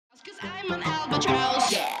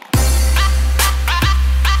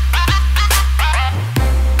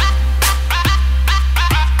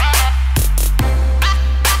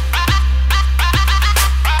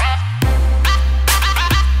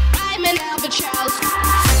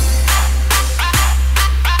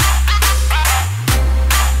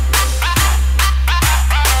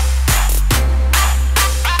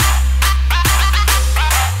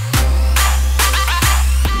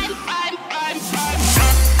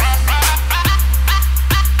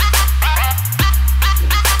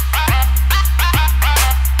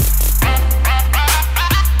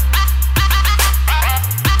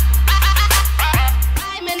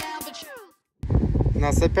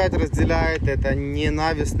Нас опять разделяет эта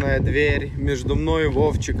ненавистная дверь между мной и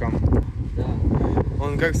Вовчиком. Да.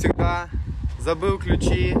 Он, как всегда, забыл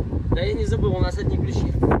ключи. Да я не забыл, у нас одни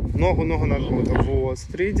ключи. Ногу надо. Вот,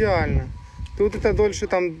 смотри, идеально. Тут это дольше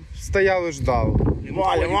там стоял и ждал.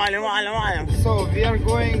 Валим. So, we are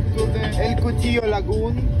going to the El Cotillo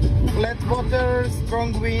lagoon. Flat water,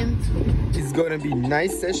 strong wind. It's gonna be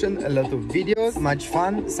nice session, a lot of videos, much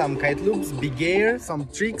fun, some kite loops, big air, some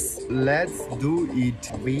tricks. Let's do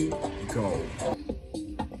it. We go.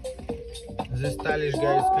 The stylish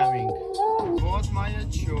guy is coming. Вот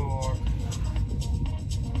маячок.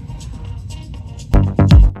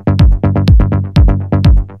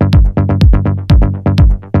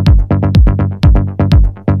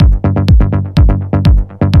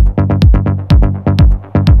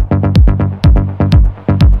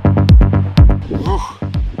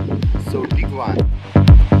 So big one.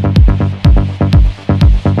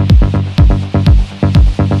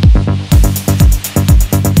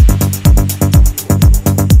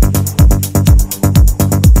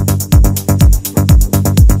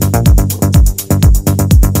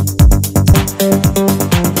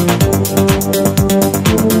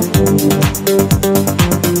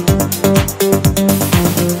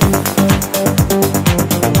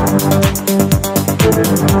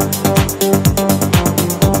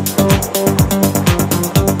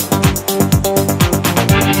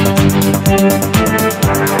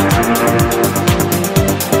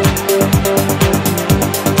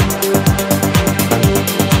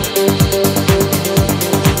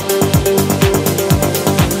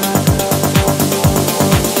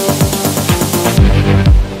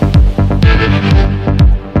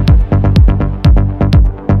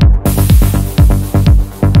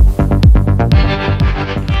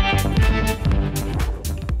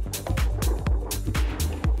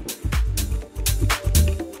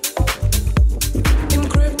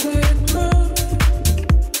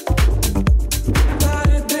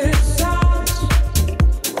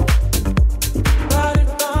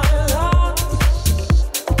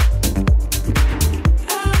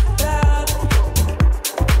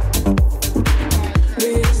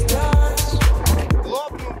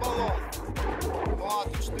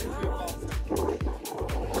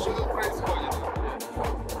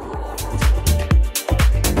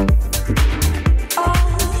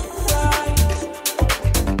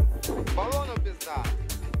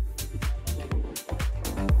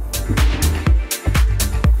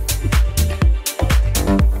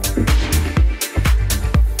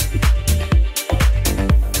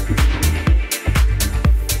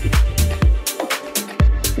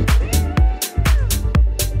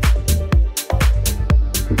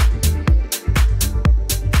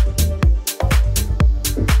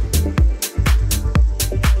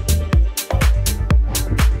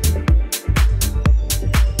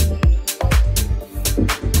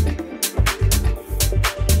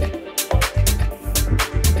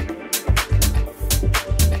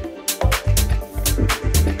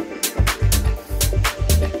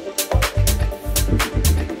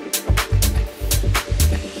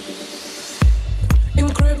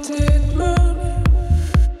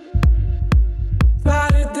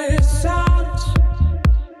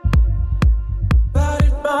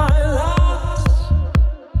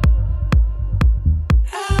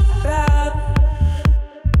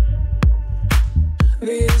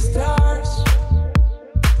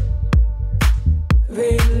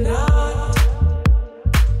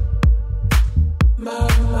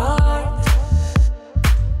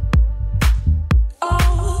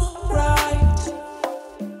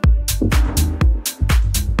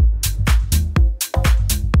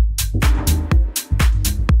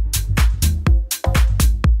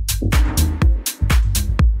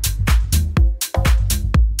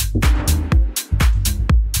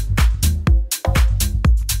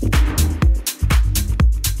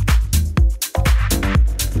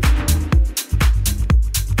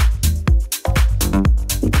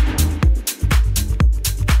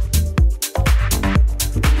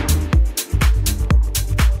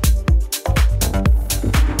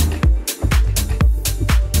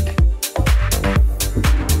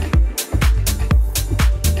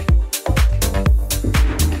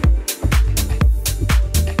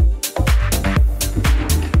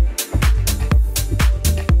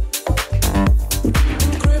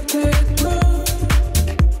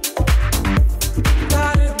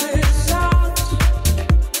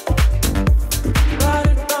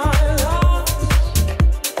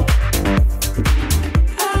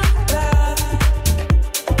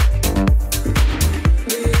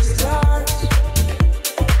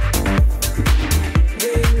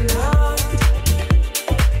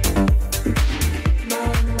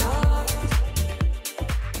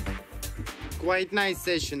 quite nice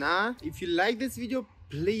session, huh? If you like this video,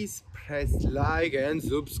 please press like and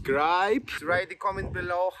subscribe. Write a comment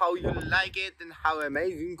below how you like it and how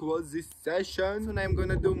amazing was this session. And I'm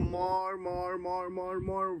gonna do more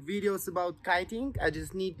videos about kiting. I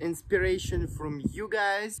just need inspiration from you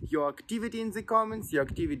guys, your activity in the comments, your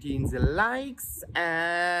activity in the likes,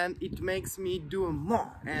 and it makes me do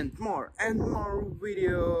more and more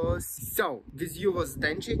videos. So this view was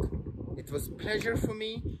Denchik. It was a pleasure for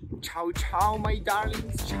me. Ciao, ciao, my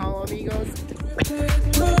darlings. Ciao, amigos.